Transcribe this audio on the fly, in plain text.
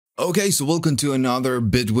Okay, so welcome to another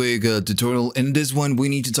Bitwig tutorial. In this one, we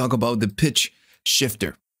need to talk about the pitch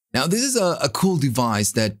shifter. Now, this is a cool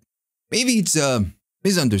device that maybe it's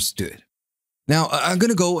misunderstood. Now, I'm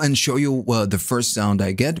going to go and show you the first sound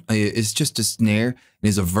I get. It's just a snare.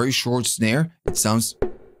 It's a very short snare. It sounds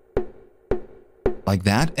like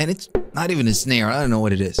that. And it's not even a snare. I don't know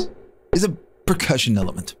what it is. It's a percussion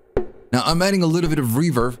element. Now, I'm adding a little bit of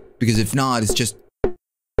reverb because if not, it's just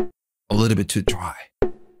a little bit too dry.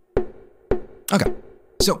 Okay,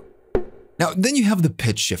 so now then you have the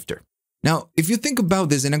pitch shifter. Now, if you think about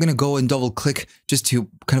this, and I'm going to go and double click just to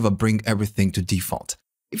kind of bring everything to default.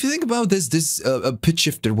 If you think about this pitch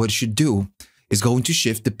shifter, what it should do is going to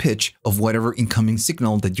shift the pitch of whatever incoming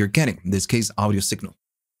signal that you're getting, in this case, audio signal.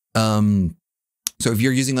 So if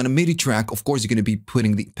you're using on a MIDI track, of course, you're going to be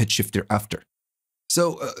putting the pitch shifter after.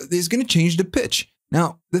 So it's going to change the pitch.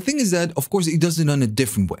 Now, the thing is that, of course, it does it on a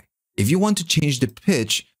different way. If you want to change the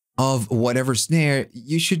pitch of whatever snare,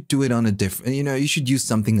 you should do it on a different, you should use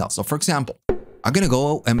something else. So for example, I'm going to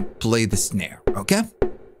go and play the snare, okay?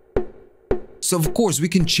 So of course, we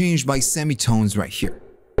can change by semitones right here.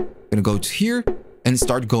 I'm going to go to here and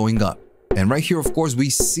start going up. And right here, of course, we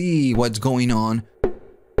see what's going on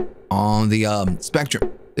the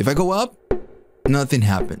spectrum. If I go up, nothing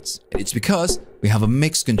happens. It's because we have a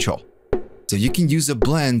mix control. So you can use a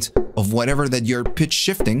blend of whatever that you're pitch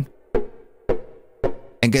shifting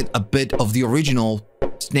and get a bit of the original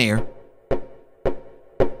snare.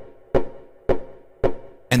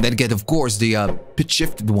 And then get, of course, the pitch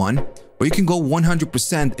shifted one. Or you can go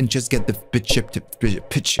 100% and just get the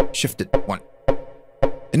pitch shifted one.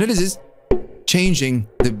 And notice is changing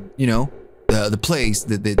the place,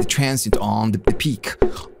 the transient on the peak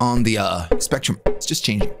on the spectrum. It's just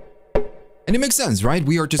changing. And it makes sense, right?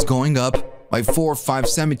 We are just going up by 4 or 5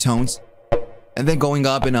 semitones and then going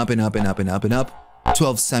up and up and up and up and up and up.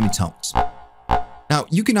 12 semitones. Now,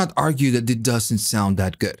 you cannot argue that it doesn't sound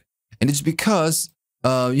that good. And it's because,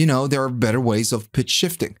 there are better ways of pitch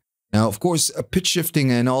shifting. Now, of course, pitch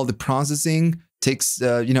shifting and all the processing takes,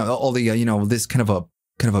 all the, this kind of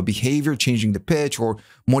a behavior, changing the pitch or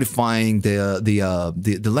modifying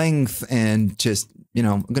the length. And just,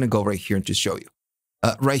 I'm going to go right here and just show you.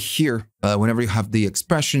 Right here, whenever you have the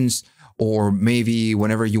expressions or maybe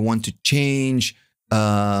whenever you want to change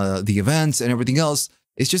the events and everything else,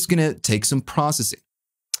 it's just gonna take some processing.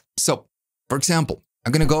 So, for example,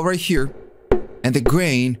 I'm gonna go right here, and the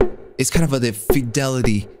grain is kind of the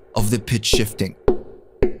fidelity of the pitch shifting.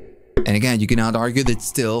 And again, you cannot argue that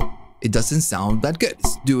still it doesn't sound that good.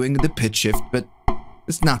 It's doing the pitch shift, but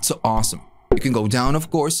it's not so awesome. You can go down, of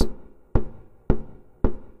course.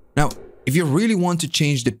 Now, if you really want to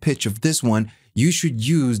change the pitch of this one, you should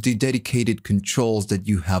use the dedicated controls that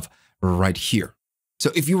you have right here.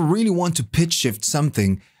 So if you really want to pitch shift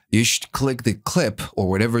something, you should click the clip or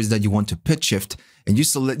whatever it is that you want to pitch shift, and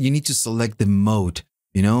you need to select the mode,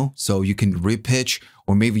 so you can repitch,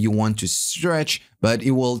 or maybe you want to stretch, but it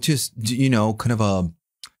will just, kind of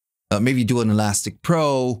maybe do an Elastic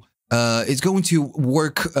Pro. It's going to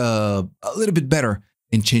work a little bit better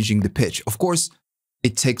in changing the pitch. Of course,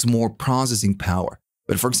 it takes more processing power.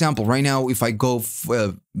 But for example, right now, if I go,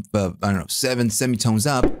 7 semitones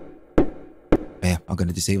up, yeah, I'm going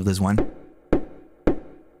to disable this one.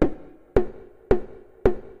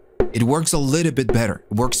 It works a little bit better.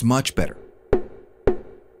 It works much better.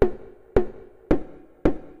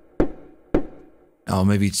 Oh,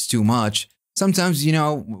 maybe it's too much. Sometimes,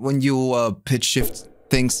 when you pitch shift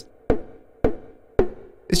things,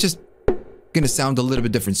 it's just going to sound a little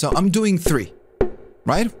bit different. So I'm doing 3,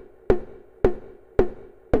 right?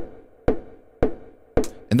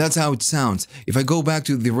 And that's how it sounds. If I go back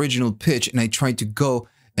to the original pitch and I try to go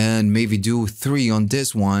and maybe do 3 on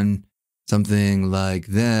this one, something like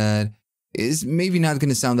that, is maybe not going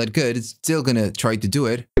to sound that good. It's still going to try to do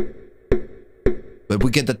it. But we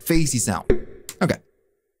get that phasey sound. Okay.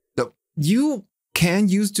 So you can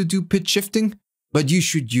use to do pitch shifting, but you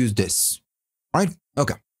should use this, right?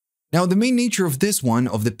 Okay. Now, the main nature of this one,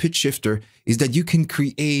 of the pitch shifter, is that you can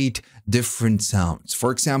create different sounds.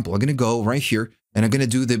 For example, I'm going to go right here, and I'm going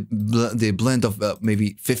to do the blend of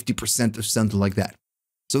maybe 50% or something like that.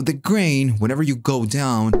 So the grain, whenever you go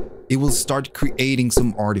down, it will start creating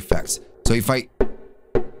some artifacts. So if I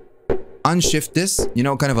unshift this,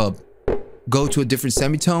 kind of go to a different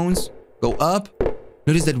semitones, go up,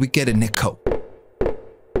 notice that we get an echo.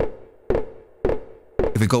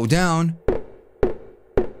 If I go down,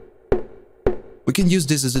 we can use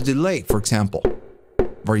this as a delay, for example,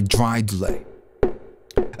 very dry delay.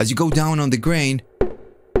 As you go down on the grain,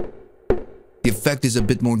 the effect is a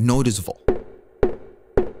bit more noticeable.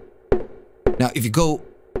 Now, if you go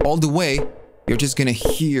all the way, you're just gonna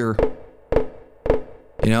hear,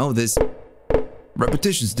 you know, this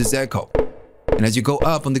repetitions, this echo. And as you go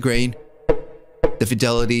up on the grain, the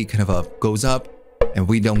fidelity kind of goes up, and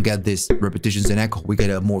we don't get this repetitions and echo. We get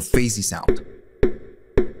a more phasey sound.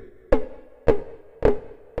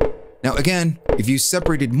 Now again, if you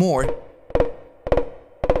separate it more,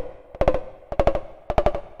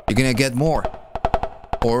 you're gonna get more,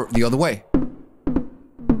 or the other way.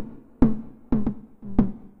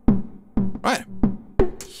 Right.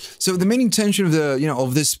 So the main intention of the,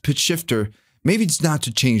 of this pitch shifter, maybe it's not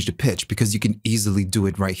to change the pitch, because you can easily do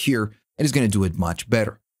it right here, and it's gonna do it much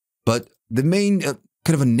better. But the main kind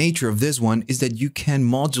of a nature of this one is that you can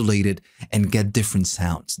modulate it and get different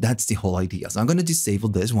sounds. That's the whole idea. So I'm gonna disable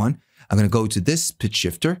this one. I'm gonna go to this pitch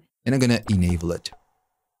shifter, and I'm gonna enable it.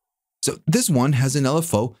 So this one has an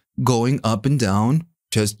LFO going up and down,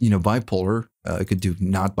 just, bipolar. I could do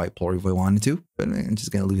not bipolar if I wanted to, but I'm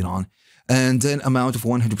just going to leave it on. And then amount of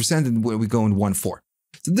 100%, and we go in 1/4.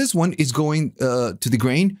 So this one is going to the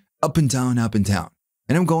grain, up and down, up and down.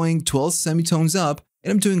 And I'm going 12 semitones up,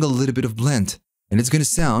 and I'm doing a little bit of blend. And it's going to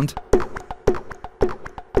sound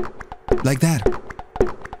like that.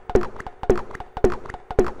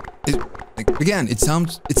 Again, it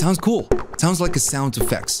sounds cool. It sounds like a sound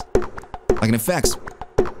effects. Like an effects.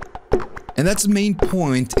 And that's the main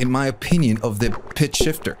point, in my opinion, of the pitch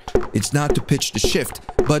shifter. It's not to pitch the shift,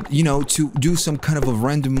 but, to do some kind of a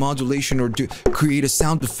random modulation or to create a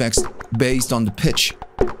sound effects based on the pitch.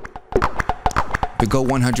 If we go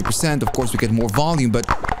 100%, of course, we get more volume, but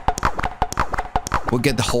we'll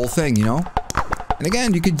get the whole thing, And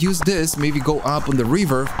again, you could use this, maybe go up on the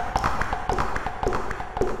reverb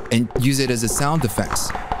and use it as a sound effects.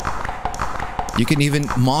 You can even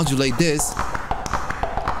modulate this.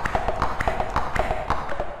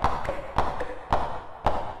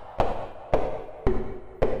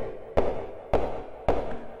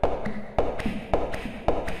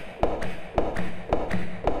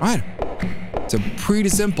 Right. So pretty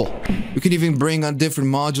simple. You can even bring on different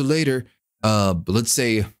modulator. Let's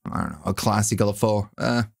say, I don't know, a classic LFO.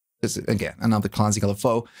 This is, again, another classic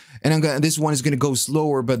LFO. And this one is going to go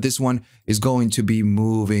slower, but this one is going to be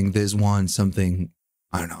moving this one something,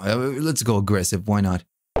 I don't know. Let's go aggressive. Why not?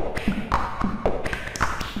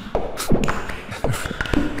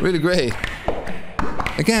 Really great.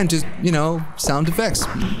 Again, just, sound effects.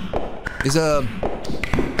 It's a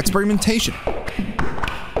experimentation.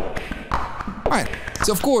 All right.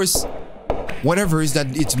 So, of course, whatever is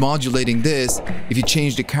that it's modulating this, if you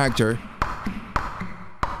change the character,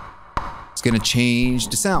 it's going to change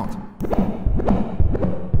the sound.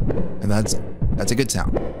 And that's a good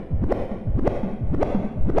sound.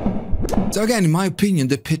 So again, in my opinion,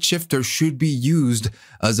 the pitch shifter should be used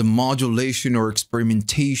as a modulation or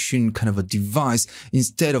experimentation kind of a device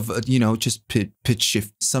instead of, just pitch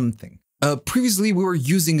shift something. Previously, we were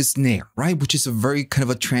using a snare, right? Which is a very kind of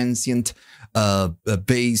a transient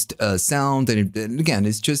based sound. And again,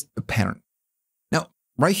 it's just a pattern. Now,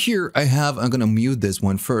 right here, I'm going to mute this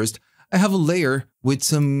one first. I have a layer with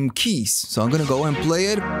some keys. So I'm going to go and play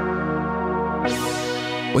it.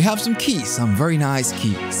 We have some keys, some very nice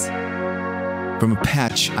keys from a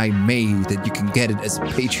patch I made that you can get it as a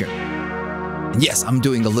Patreon. And yes, I'm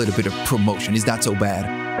doing a little bit of promotion. Is that so bad?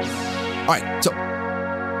 All right, so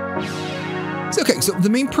okay. So the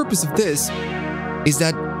main purpose of this is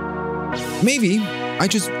that maybe I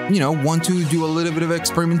just, want to do a little bit of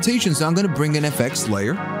experimentation. So I'm going to bring an FX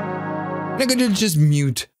layer. And I'm going to just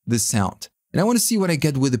mute the sound. And I want to see what I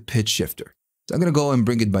get with a pitch shifter. So I'm going to go and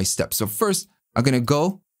bring it by steps. So first, I'm going to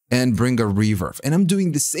go and bring a reverb. And I'm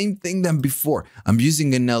doing the same thing than before. I'm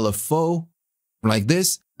using an LFO like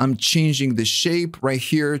this. I'm changing the shape right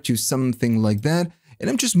here to something like that. And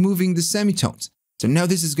I'm just moving the semitones. So now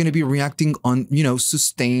this is going to be reacting on,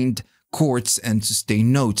 sustained chords and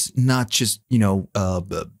sustained notes, not just,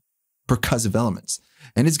 percussive elements.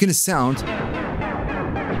 And it's going to sound...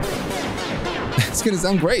 it's going to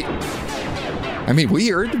sound great. I mean,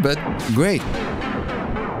 weird, but great.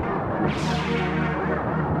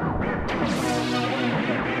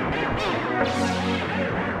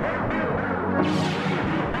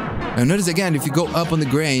 Now notice again, if you go up on the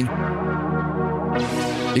grain,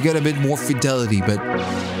 you get a bit more fidelity, but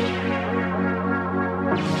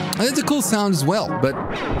it's a cool sound as well, but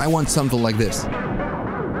I want something like this.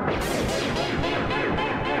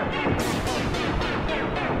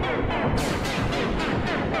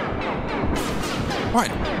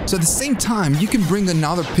 Alright, so at the same time, you can bring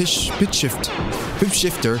another pitch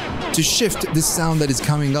shifter to shift the sound that is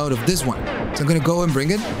coming out of this one. So I'm going to go and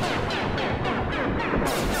bring it.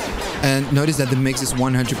 And notice that the mix is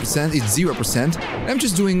 100%, it's 0%. I'm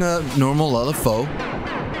just doing a normal LFO,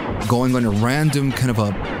 going on a random kind of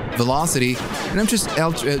a velocity, and I'm just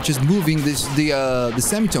moving the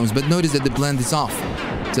semitones, but notice that the blend is off.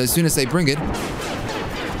 So as soon as I bring it,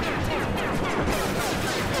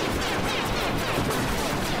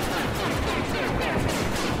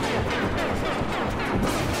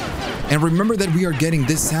 and remember that we are getting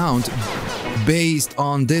this sound based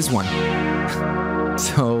on this one.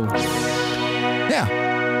 So, yeah.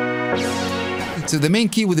 So the main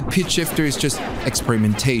key with the pitch shifter is just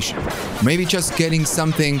experimentation. Maybe just getting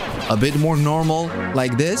something a bit more normal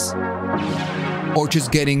like this, or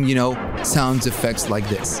just getting, you know, sound effects like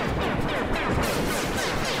this.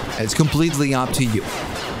 It's completely up to you.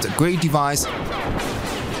 It's a great device,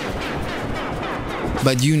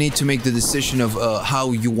 but you need to make the decision of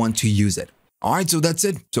how you want to use it. All right, so that's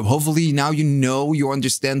it. So hopefully now you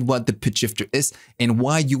understand what the pitch shifter is and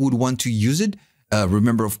why you would want to use it.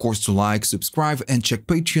 Remember, of course, to like, subscribe, and check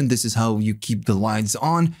Patreon. This is how you keep the lights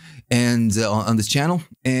on and on this channel.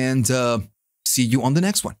 And see you on the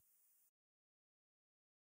next one.